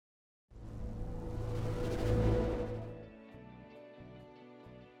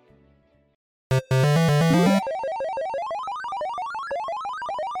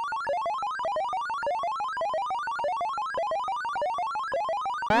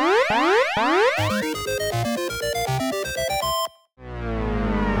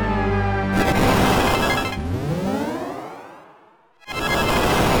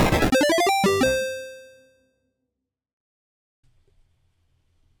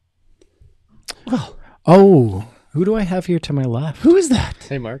Oh, who do I have here to my left? Who is that?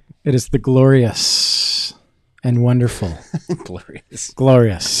 Hey, Mark. It is the glorious and wonderful. Glorious.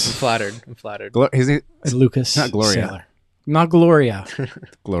 Glorious. I'm flattered. Is it Lucas. not Gloria? Saylor. Not Gloria.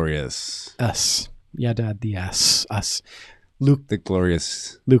 Glorious. Us. Yeah, Dad. The S. Us. Luke. The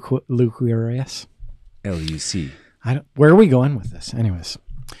glorious Lucurious. LUC. Where are we going with this? Anyways,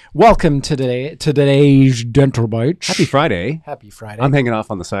 welcome to today's Dental Bytes. Happy Friday. Happy Friday. I'm hanging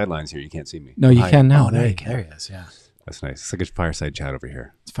off on the sidelines here. You can't see me. No, you can now. Oh, there no, he you can. there he is. Yeah, That's nice. It's like a fireside chat over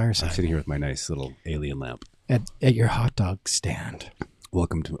here. it's fireside I'm sitting here with my nice little alien lamp. at your hot dog stand.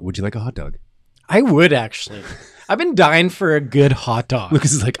 Welcome to. Would you like a hot dog? I would actually. I've been dying for a good hot dog.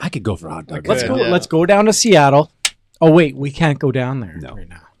 Lucas is like, I could go for a hot dog. Let's right go. now. Yeah. Let's go down to Seattle. Oh wait, we can't go down there No. right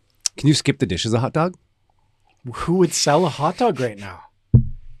now. Can you skip the dish as a hot dog? Who would sell a hot dog right now?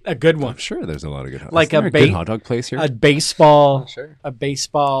 A good one, I'm sure there's a lot of good hot dogs. Like Isn't a there good ba- hot dog place here. a baseball, Sure. a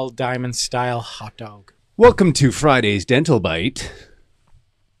baseball diamond style hot dog. Welcome to Friday's Dental Bite.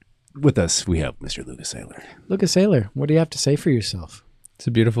 With us, we have Mr. Lucas Saylor. Lucas Saylor, what do you have to say for yourself? It's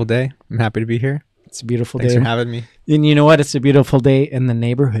a beautiful day. I'm happy to be here. It's a beautiful Thanks day. for having me. And you know what? It's a beautiful day in the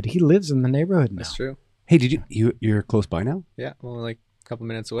neighborhood. He lives in the neighborhood now. That's true. Hey, you're close by now? Yeah, well, like a couple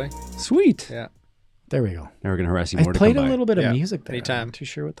minutes away. Sweet. Yeah. There we go. Now we're going to harass you I more to played come a by. little bit of Yeah, music there. anytime. I'm not too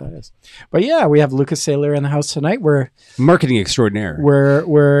sure what that is. But yeah, we have Lucas Saylor in the house tonight. Marketing extraordinaire.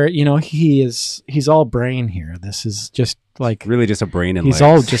 We're he's all brain here. This is just like Really just a brain and he's legs.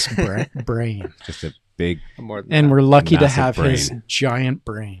 all just brain. Just a big... I'm more than And that. we're lucky to Massive have his brain. giant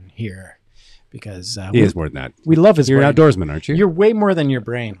brain here because He is more than that. we love his You're brain. an outdoorsman, aren't you? You're way more than your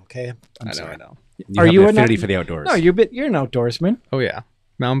brain, okay? I'm sorry. I know. You Are have you an an affinity out- for the outdoors. No, you're an outdoorsman. Oh, yeah.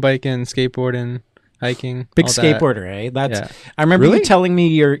 Mountain biking, skateboarding, hiking. Big all that. skateboarder, eh? That's. Yeah. I remember Really? you telling me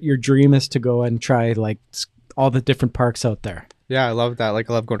your dream is to go and try like all the different parks out there. Yeah, I love that. Like,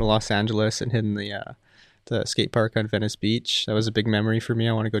 I love going to Los Angeles and hitting the skate park on Venice Beach. That was a big memory for me.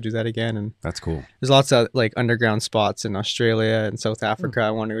 I want to go do that again. And That's cool. there's lots of like underground spots in Australia and South Africa I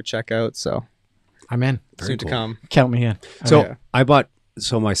want to go check out. So I'm in. soon to cool. come. Count me in. So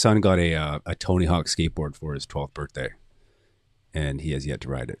yeah. my son got a Tony Hawk skateboard for his 12th birthday, and he has yet to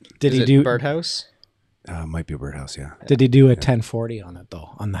ride it. Did Is he it do? Birdhouse? Might be a birdhouse, yeah. Did he do a 1040 on it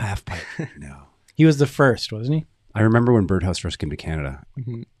though? On the half pipe. No. He was the first, wasn't he? I remember when Birdhouse first came to Canada,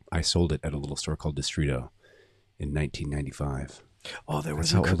 Mhm. I sold it at a little store called Distrito in 1995. Oh, there That's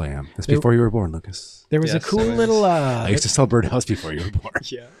was how a old I am. That's there- before you were born, Lucas. there was a Yes, cool it is. little I used to sell Birdhouse before you were born.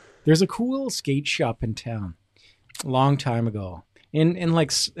 Yeah. there's a cool skate shop in town a long time ago in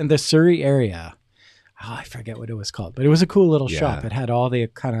the Surrey area. Oh, I forget what it was called, but it was a cool little Yeah. shop. It had all the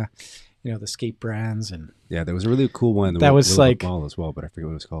kind of the skate brands, and Yeah, there was a really cool one. That was like- mall as well, but I forget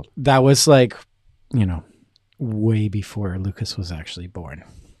what it was called. that was like way before Lucas was actually born.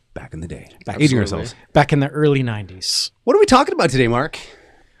 Back in the day. Back- Aging Absolutely. ourselves. Back in the early 90s. What are we talking about today, Mark?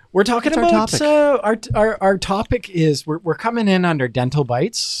 We're talking What's our about our topic is we're coming in under dental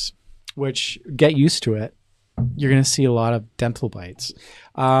bites, which get used to it. You're going to see a lot of dental bites. Bits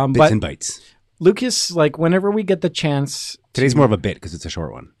But and bites. Lucas, like whenever we get the chance, Today's more of a bit because it's a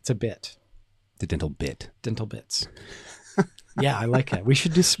short one. it's a bit. The dental bit. Dental bits. Yeah, I like it. We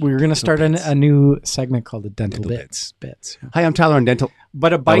should we're going to start a new segment called the dental Dental bits. Bits. Yeah. Hi, I'm Tyler on dental.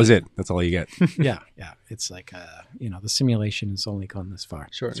 But a bite. That was it. That's all you get. Yeah. It's like the simulation has only gone this far.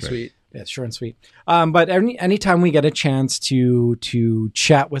 Short and That's right. sweet. Yeah, it's short and sweet. But anytime we get a chance to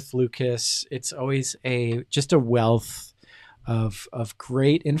chat with Lucas, it's always just a wealth of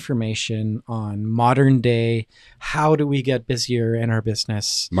great information on modern day. How do we get busier in our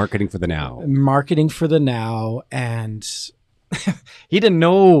business? Marketing for the now. Marketing for the now. And he didn't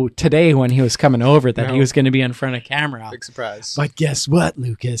know today when he was coming over that he No. was going to be in front of camera. Big surprise. But guess what,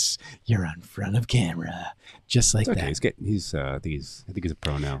 Lucas? You're on front of camera, just like It's okay. that. I think he's a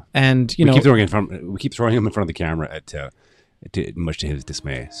pro now. And We keep throwing him in front of the camera much to his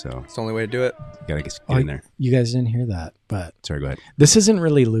dismay. So It's the only way to do it. you gotta get in there. You guys didn't hear that, but Sorry, go ahead. this isn't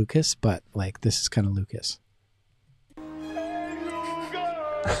really Lucas, but like this is kind of Lucas.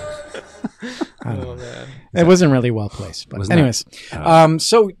 I don't know. Oh, man. It wasn't really well placed, but Wasn't anyways, that-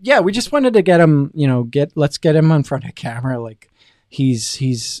 so yeah, we just wanted to get him, let's get him in front of camera. Like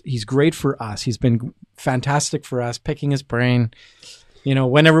he's great for us. He's been fantastic for us, picking his brain.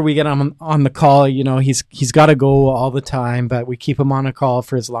 whenever we get him on the call, he's got to go all the time, but we keep him on a call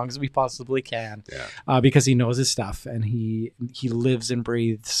for as long as we possibly can, because he knows his stuff and he lives and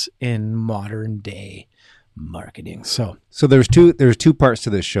breathes in modern day marketing. So there's two parts to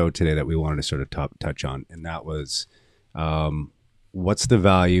this show today that we wanted to sort of touch on, and that was what's the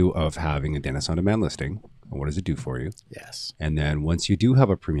value of having a dentist on demand listing, and what does it do for you? Yes. And then once you do have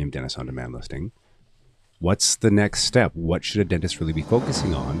a premium dentist on demand listing, what's the next step? What should a dentist really be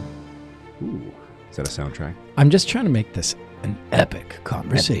focusing on? Ooh, is that a soundtrack? I'm just trying to make this an epic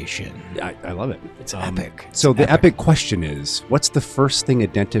conversation. I love it. It's epic. So the epic question is, what's the first thing a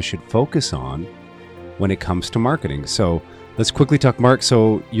dentist should focus on when it comes to marketing? So let's quickly talk, Mark.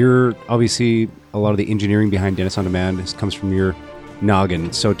 So you're obviously, a lot of the engineering behind Dentist on Demand comes from your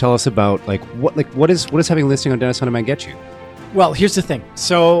noggin. So tell us about what is having a listing on Dentist on Demand get you? Well, here's the thing.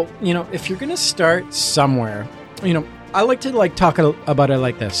 So, if you're going to start somewhere, I like to talk about it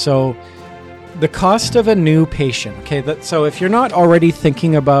like this. So the cost of a new patient, okay? So if you're not already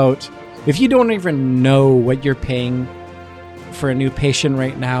thinking about, if you don't even know what you're paying for a new patient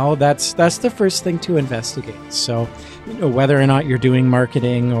right now, that's the first thing to investigate. So, whether or not you're doing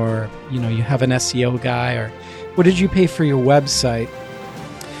marketing or, you have an SEO guy, or what did you pay for your website?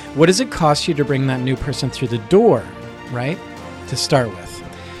 What does it cost you to bring that new person through the door, right? To start with.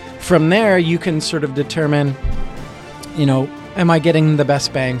 From there, you can sort of determine, am I getting the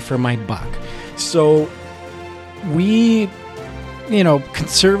best bang for my buck? So we,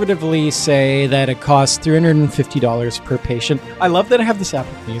 conservatively say that it costs $350 per patient. I love that I have this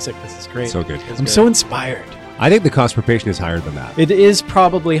Apple Music. This is great. So good. I'm so inspired. I think the cost per patient is higher than that. It is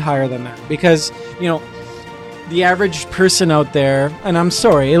probably higher than that because, the average person out there, and I'm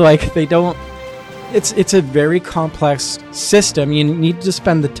sorry, they don't, it's a very complex system. You need to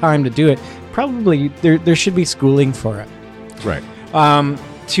spend the time to do it. Probably there should be schooling for it. Right.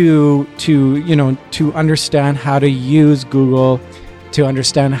 To understand how to use Google, to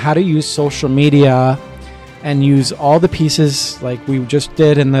understand how to use social media, and use all the pieces like we just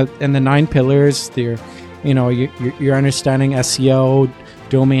did in the 9 pillars. You're understanding SEO,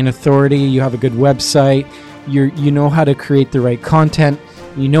 domain authority. You have a good website. You know how to create the right content.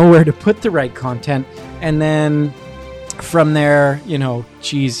 You know where to put the right content, and then from there,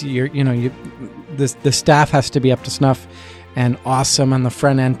 the staff has to be up to snuff and awesome on the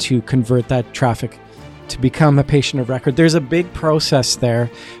front end to convert that traffic to become a patient of record. There's a big process there.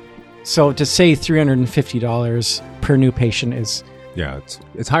 So to say $350 per new patient is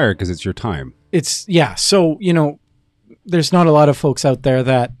it's higher because it's your time. So there's not a lot of folks out there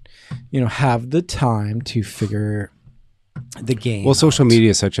that have the time to figure the game. Well, social media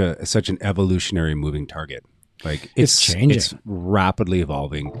is such an evolutionary moving target. It's changing. It's rapidly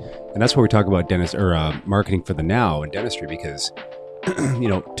evolving, and that's where we talk about dentist or marketing for the now in dentistry. Because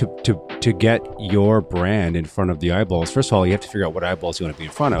to get your brand in front of the eyeballs, first of all, you have to figure out what eyeballs you want to be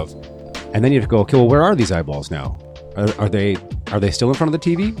in front of, and then you have to go, okay, well, where are these eyeballs now? Are they still in front of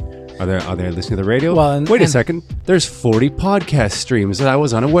the TV? Are they listening to the radio? Well, wait a second. There's 40 podcast streams that I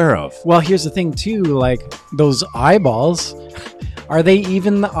was unaware of. Well, here's the thing too. Those eyeballs, are they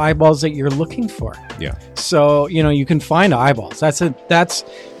even the eyeballs that you're looking for? Yeah. So you can find eyeballs. That's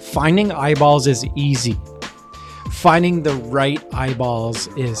finding eyeballs is easy. Finding the right eyeballs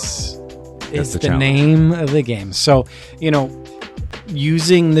is the name of the game. So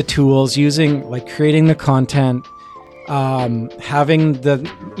using the tools, creating the content. Having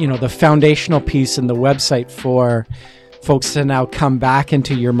the foundational piece in the website for folks to now come back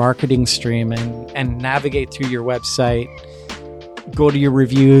into your marketing stream and navigate through your website, go to your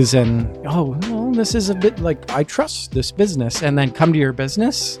reviews and, this is a bit I trust this business, and then come to your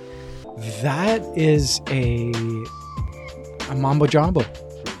business. That is a mambo jumbo.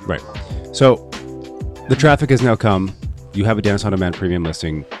 Right. So the traffic has now come. You have a Dentist on Demand premium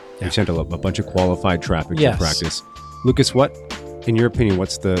listing. Yeah. You sent a bunch of qualified traffic to practice. Lucas, what, in your opinion,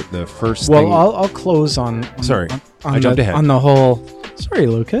 what's the first thing? Well, I'll close on I jumped ahead. On the whole. Sorry,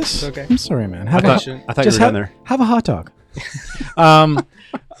 Lucas. It's okay. I'm sorry, man. I thought you were down there. Have a hot dog.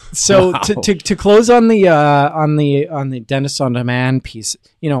 So wow. to close on the Dentist on Demand piece,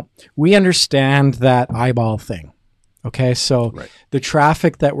 we understand that eyeball thing. Okay, so the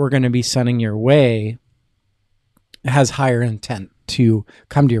traffic that we're going to be sending your way has higher intent to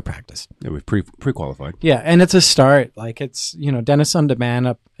come to your practice. Yeah, we've pre-qualified. Yeah, and it's a start. It's, Dentist on Demand,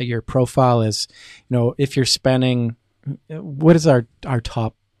 up your profile is, if you're spending, what is our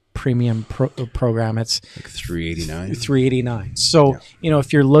top premium program? It's like $389. $389. So,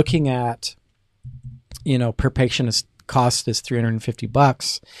 if you're looking at, per patient cost is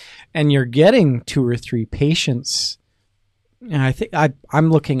 $350 and you're getting 2 or 3 patients I think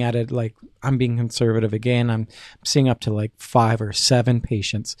I'm looking at it like I'm being conservative again. I'm seeing up to like 5 or 7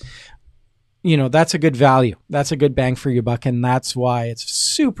 patients. That's a good value. That's a good bang for your buck. And that's why it's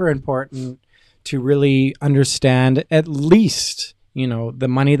super important to really understand at least, the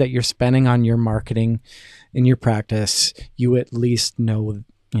money that you're spending on your marketing in your practice. You at least know,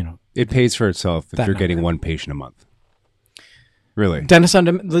 it pays for itself if you're getting one patient a month. Really? Dentist on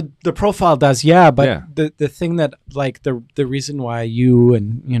the profile does, yeah. But the thing that like the reason why you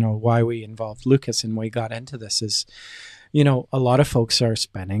and why we involved Lucas and we got into this is, a lot of folks are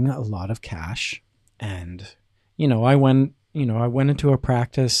spending a lot of cash, and I went into a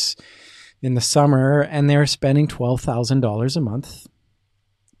practice in the summer and they're spending $12,000 a month,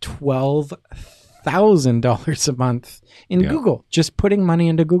 $12,000 a month in Google, just putting money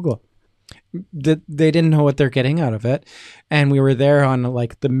into Google. They didn't know what they're getting out of it. And we were there on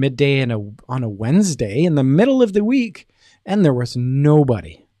like the midday on a Wednesday in the middle of the week. And there was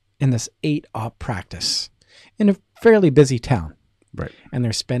nobody in this 8-op practice in a fairly busy town. Right. And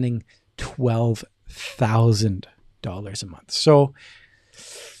they're spending $12,000 a month. So,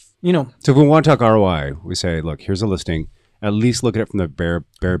 So if we want to talk ROI, we say, look, here's a listing. At least look at it from the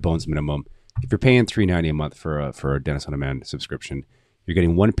bare bones minimum. If you're paying $390 a month for a Dentist on Demand subscription, you're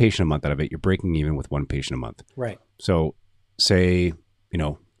getting one patient a month out of it. You're breaking even with one patient a month. Right. So say,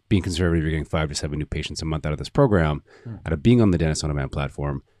 being conservative, you're getting 5 to 7 new patients a month out of this program, out of being on the Dentist on Demand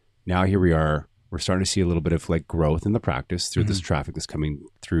platform. Now here we are. We're starting to see a little bit of like growth in the practice through this traffic that's coming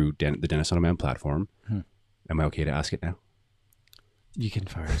through the Dentist on Demand platform. Am I okay to ask it now? You can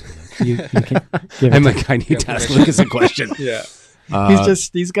fire it. You can give it I need to ask Lucas a question. Yeah.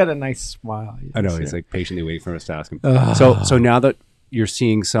 He's got a nice smile. I know. He's like patiently waiting for us to ask him. So now that you're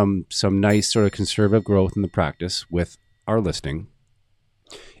seeing some nice sort of conservative growth in the practice with our listing,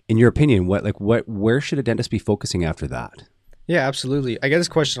 in your opinion, where should a dentist be focusing after that? Yeah, absolutely. I get this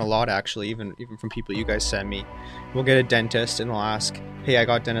question a lot, actually, even from people you guys send me. We'll get a dentist and they'll ask, hey, I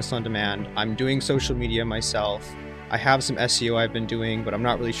got Dentist on Demand. I'm doing social media myself. I have some SEO I've been doing, but I'm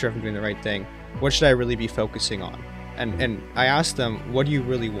not really sure if I'm doing the right thing. What should I really be focusing on? And I ask them, what do you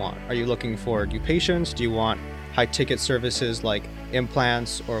really want? Are you looking for new patients? Do you want high ticket services like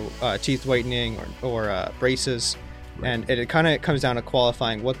implants or teeth whitening or braces? Right. And it kind of comes down to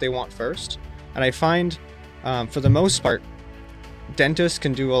qualifying what they want first. And I find for the most part, dentists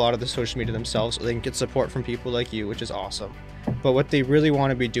can do a lot of the social media themselves, or they can get support from people like you, which is awesome. But what they really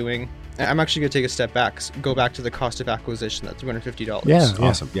want to be doing, I'm actually going to take a step back, go back to the cost of acquisition, that $350. Yeah,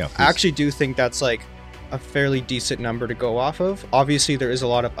 awesome. Yeah, I actually do think that's like a fairly decent number to go off of. Obviously, there is a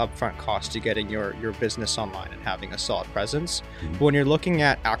lot of upfront cost to getting your business online and having a solid presence. But when you're looking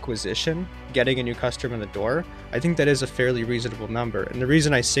at acquisition, getting a new customer in the door, I think that is a fairly reasonable number. And the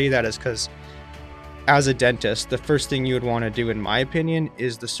reason I say that is because as a dentist, the first thing you would want to do, in my opinion,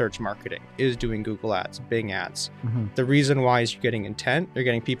 is the search marketing, is doing Google ads, Bing ads. The reason why is you're getting intent, you're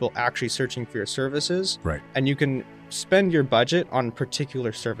getting people actually searching for your services. Right. And you can spend your budget on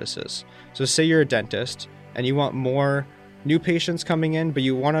particular services. So say you're a dentist and you want more new patients coming in, but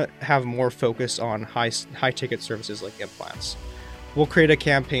you want to have more focus on high ticket services like implants. We'll create a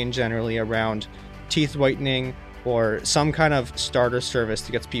campaign generally around teeth whitening or some kind of starter service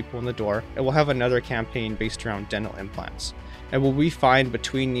that gets people in the door. And we'll have another campaign based around dental implants. And what we find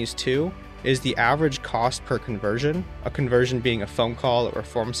between these two is the average cost per conversion, a conversion being a phone call or a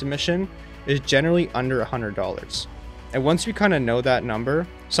form submission, is generally under $100. And once we kind of know that number,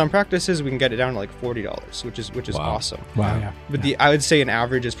 some practices we can get it down to like $40, which is awesome. Wow. Yeah. But I would say an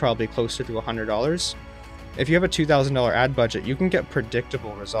average is probably closer to $100. If you have a $2,000 ad budget, you can get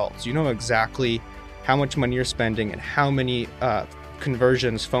predictable results. You know exactly how much money you're spending and how many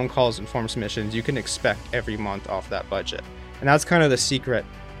conversions, phone calls, and form submissions you can expect every month off that budget. And that's kind of the secret.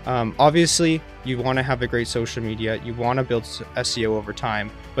 Obviously, you want to have a great social media. You want to build SEO over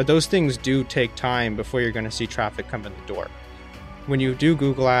time, but those things do take time before you're going to see traffic come in the door. When you do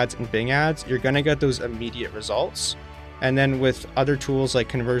Google ads and Bing ads, you're going to get those immediate results. And then with other tools like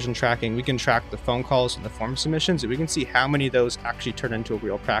conversion tracking, we can track the phone calls and the form submissions, and we can see how many of those actually turn into a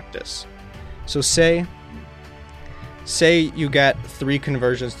real practice. So say you get 3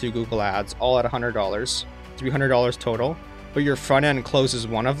 conversions through Google ads, all at $100, $300 total, but your front end closes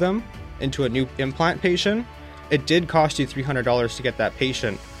one of them into a new implant patient. It did cost you $300 to get that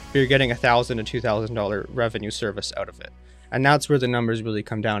patient, but you're getting $1,000 to $2,000 revenue service out of it. And that's where the numbers really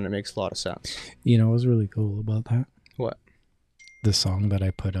come down. And it makes a lot of sense. You know what's really cool about that? What? The song that I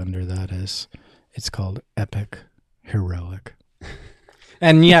put under that it's called Epic Heroic.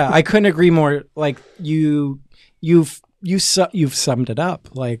 And yeah, I couldn't agree more. Like you've summed it up.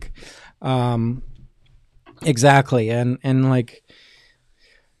 Like, Exactly. And like,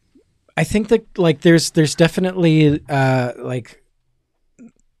 I think that like there's definitely like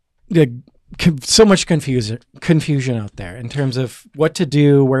so much confusion out there in terms of what to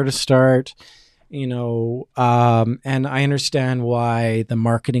do, where to start, and I understand why the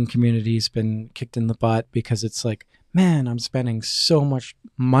marketing community's been kicked in the butt, because it's like, man, I'm spending so much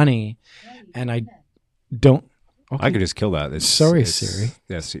money and I don't. Okay. I could just kill that. Sorry, Siri.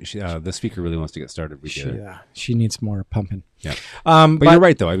 Yes, the speaker really wants to get started. She needs more pumping. Yeah, but you're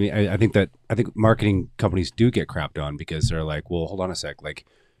right though. I mean, I think marketing companies do get crapped on because they're like, well, hold on a sec. Like,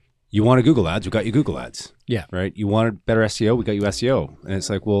 you want Google ads, we got you Google ads. Yeah, right. You wanted better SEO, we got you SEO. And it's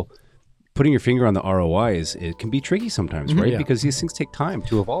like, well, putting your finger on the ROI it can be tricky sometimes, right? Yeah. Because these things take time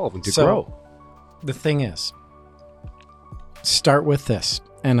to evolve and to grow. The thing is, start with this,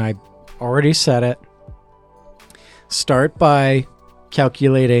 and I already said it. Start by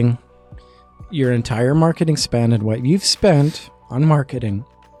calculating your entire marketing spend and what you've spent on marketing,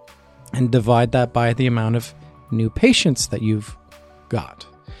 and divide that by the amount of new patients that you've got.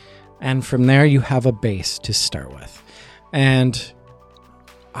 And from there, you have a base to start with. And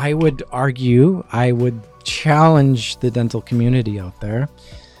I would challenge the dental community out there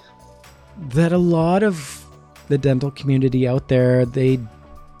that a lot of the dental community out there, they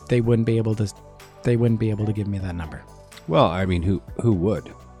wouldn't be able to give me that number. Well, I mean, who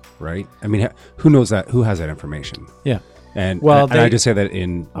would, right? I mean, who knows that? Who has that information? Yeah. And I just say that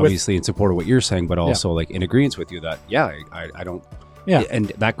obviously in support of what you're saying, but also like in agreement with you that, I don't. Yeah. And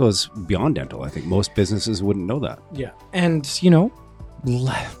that goes beyond dental. I think most businesses wouldn't know that. Yeah. And,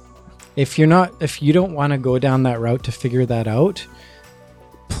 if you don't want to go down that route to figure that out,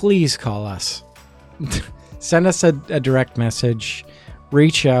 please call us. Send us a direct message.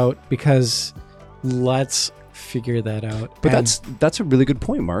 Reach out, because let's figure that out. But that's a really good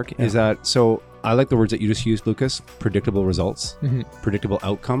point, Mark. Yeah. Is that so? I like the words that you just used, Lucas. Predictable results, predictable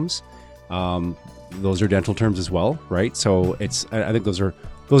outcomes. Those are dental terms as well, right? So I think those are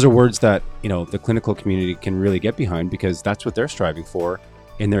words that the clinical community can really get behind, because that's what they're striving for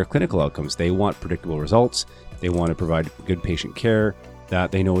in their clinical outcomes. They want predictable results. They want to provide good patient care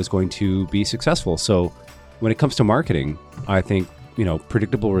that they know is going to be successful. So when it comes to marketing, I think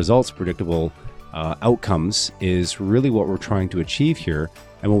predictable results, predictable outcomes is really what we're trying to achieve here.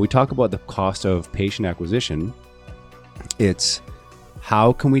 And when we talk about the cost of patient acquisition, it's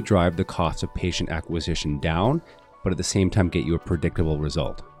how can we drive the cost of patient acquisition down, but at the same time get you a predictable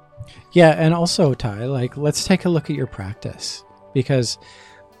result? Yeah, and also, Ty, like, let's take a look at your practice, because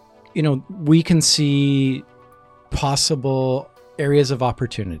we can see possible areas of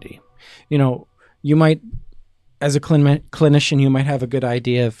opportunity. You might, as a clinician, you might have a good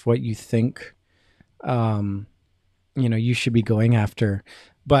idea of what you think, you should be going after,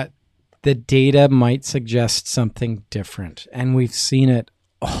 but the data might suggest something different. And we've seen it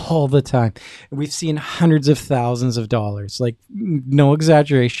all the time. We've seen hundreds of thousands of dollars, like no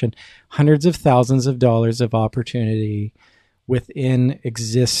exaggeration, hundreds of thousands of dollars of opportunity within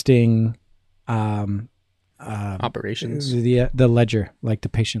existing operations, the ledger, like the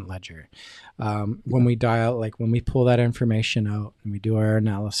patient ledger. When we when we pull that information out and we do our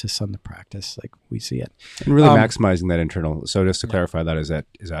analysis on the practice, like, we see it. And really maximizing that internal. So just to clarify that is that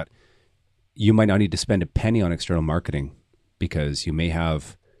you might not need to spend a penny on external marketing, because you may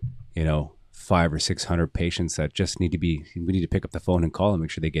have, 500 or 600 patients that just we need to pick up the phone and call and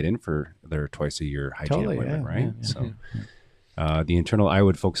make sure they get in for their twice a year hygiene appointment, right? Yeah. So the internal, I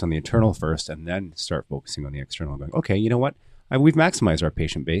would focus on the internal first and then start focusing on the external. Going, okay, you know what? We've maximized our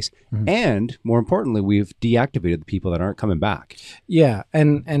patient base, and more importantly, we've deactivated the people that aren't coming back. Yeah,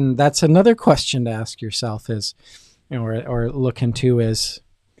 and that's another question to ask yourself is, or look into is,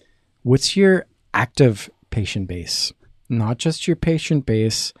 what's your active patient base? Not just your patient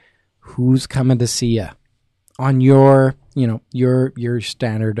base, who's coming to see you on your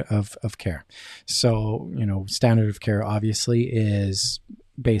standard of care. So, standard of care obviously is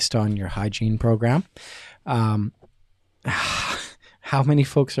based on your hygiene program. How many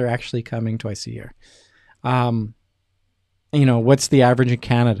folks are actually coming twice a year? What's the average in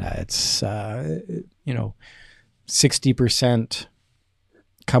Canada? It's, 60%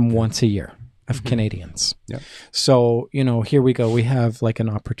 come once a year of Canadians. Yeah. So, here we go. We have like an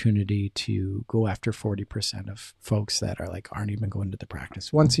opportunity to go after 40% of folks that aren't even going to the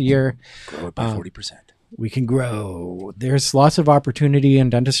practice once a year. Grow it by 40%. We can grow. There's lots of opportunity in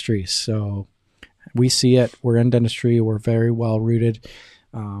dentistry. So we see it. We're in dentistry. We're very well rooted.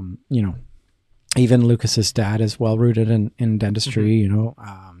 Even Lucas's dad is well rooted in dentistry.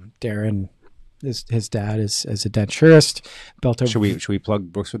 Darren his dad is a denturist. Built a. Should we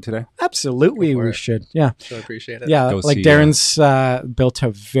plug Brookswood today? Absolutely, we should. Yeah, so appreciate it. Yeah, like Darren's built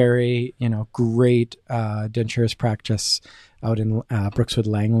a very great denturist practice out in Brookswood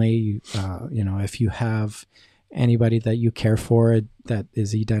Langley. If you have anybody that you care for that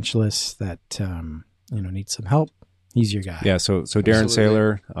is edentulous that needs some help, he's your guy. Yeah, so Darren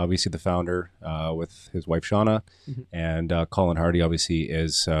Saylor, obviously the founder, with his wife Shauna, and Colin Hardy obviously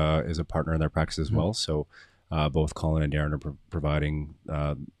is a partner in their practice as well. So both Colin and Darren are providing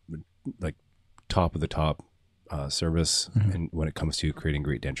like top of the top service and when it comes to creating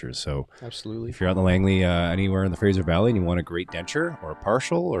great dentures. So absolutely, if you're out in the Langley, anywhere in the Fraser Valley, and you want a great denture or a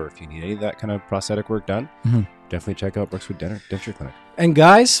partial, or if you need any of that kind of prosthetic work done, definitely check out Brookswood Denture Clinic. And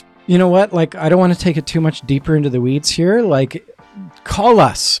guys, you know what? Like, I don't want to take it too much deeper into the weeds here. Like, call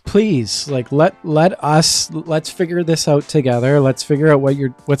us, please. Like, let's figure this out together. Let's figure out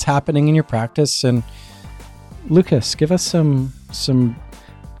what's happening in your practice. And Lucas, give us some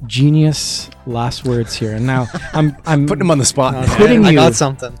genius last words here. And now I'm putting him on the spot. Putting I got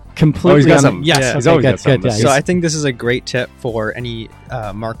something completely. He's got something. Yes, Yeah. He's okay, always got something. good. Yeah, So I think this is a great tip for any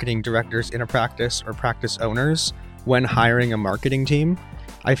marketing directors in a practice or practice owners when hiring a marketing team.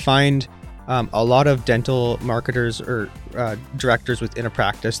 I find a lot of dental marketers or directors within a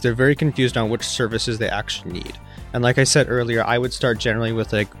practice, they're very confused on which services they actually need. And like I said earlier, I would start generally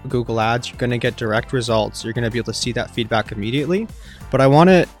with like Google Ads. You're going to get direct results. You're going to be able to see that feedback immediately. But I want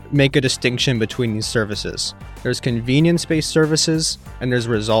to make a distinction between these services. There's convenience-based services and there's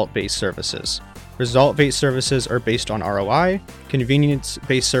result-based services. Result-based services are based on ROI.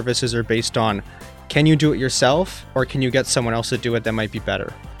 Convenience-based services are based on, can you do it yourself or can you get someone else to do it that might be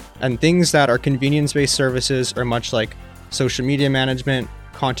better? And things that are convenience-based services are much like social media management,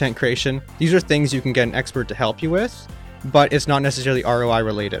 content creation. These are things you can get an expert to help you with, but it's not necessarily ROI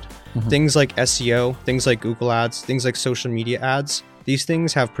related. Things like SEO, things like Google Ads, things like social media ads, these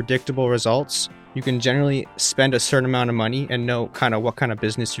things have predictable results. You can generally spend a certain amount of money and know kind of what kind of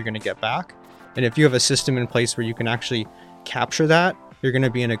business you're going to get back. And if you have a system in place where you can actually capture that, you're going to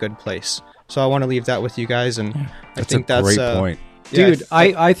be in a good place. So I want to leave that with you guys. And I think that's a great point. Dude,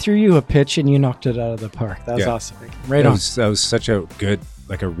 I threw you a pitch and you knocked it out of the park. That was awesome. Right on. That was such a good,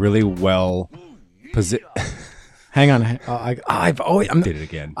 like a really well position. Hang on. I've always did it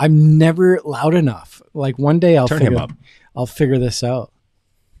again. I'm never loud enough. Like one day I'll turn him up. I'll figure this out.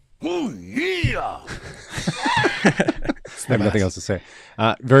 Oh yeah. I have nothing else to say.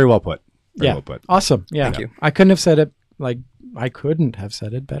 Very well put. Very well put. Awesome. Yeah. Thank you. I couldn't have said it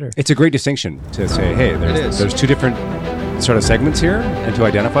better. It's a great distinction to say, hey, there's two different sort of segments here, and to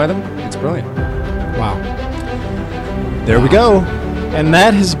identify them, it's brilliant. Wow. There we go. And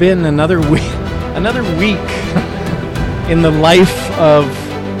that has been another week in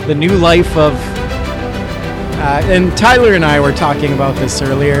the new life of and Tyler and I were talking about this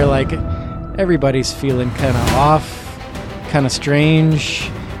earlier, like everybody's feeling kind of off, kind of strange.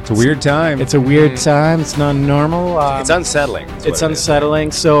 It's a weird time. It's a weird time. It's not normal. It's unsettling. It's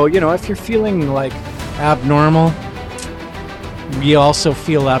unsettling. So, if you're feeling like abnormal, we also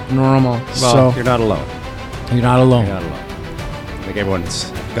feel abnormal. Well, you're not alone. You're not alone. I think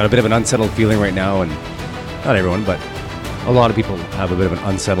everyone's got a bit of an unsettled feeling right now, and not everyone, but a lot of people have a bit of an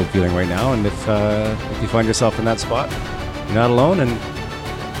unsettled feeling right now. And if you find yourself in that spot, you're not alone, and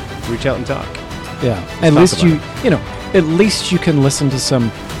reach out and talk. Yeah, at least you can listen to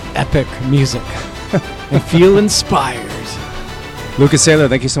some epic music and feel inspired. Lucas Saylor,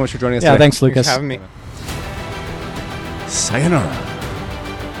 thank you so much for joining us today. Yeah, thanks, Lucas. Thanks for having me. Sayonara.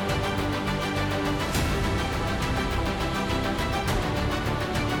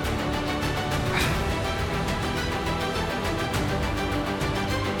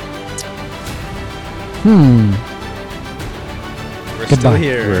 We're still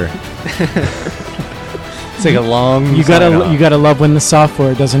here. It's like a long. You gotta love when the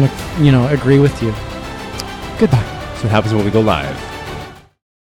software doesn't agree with you. Goodbye. That's what happens when we go live.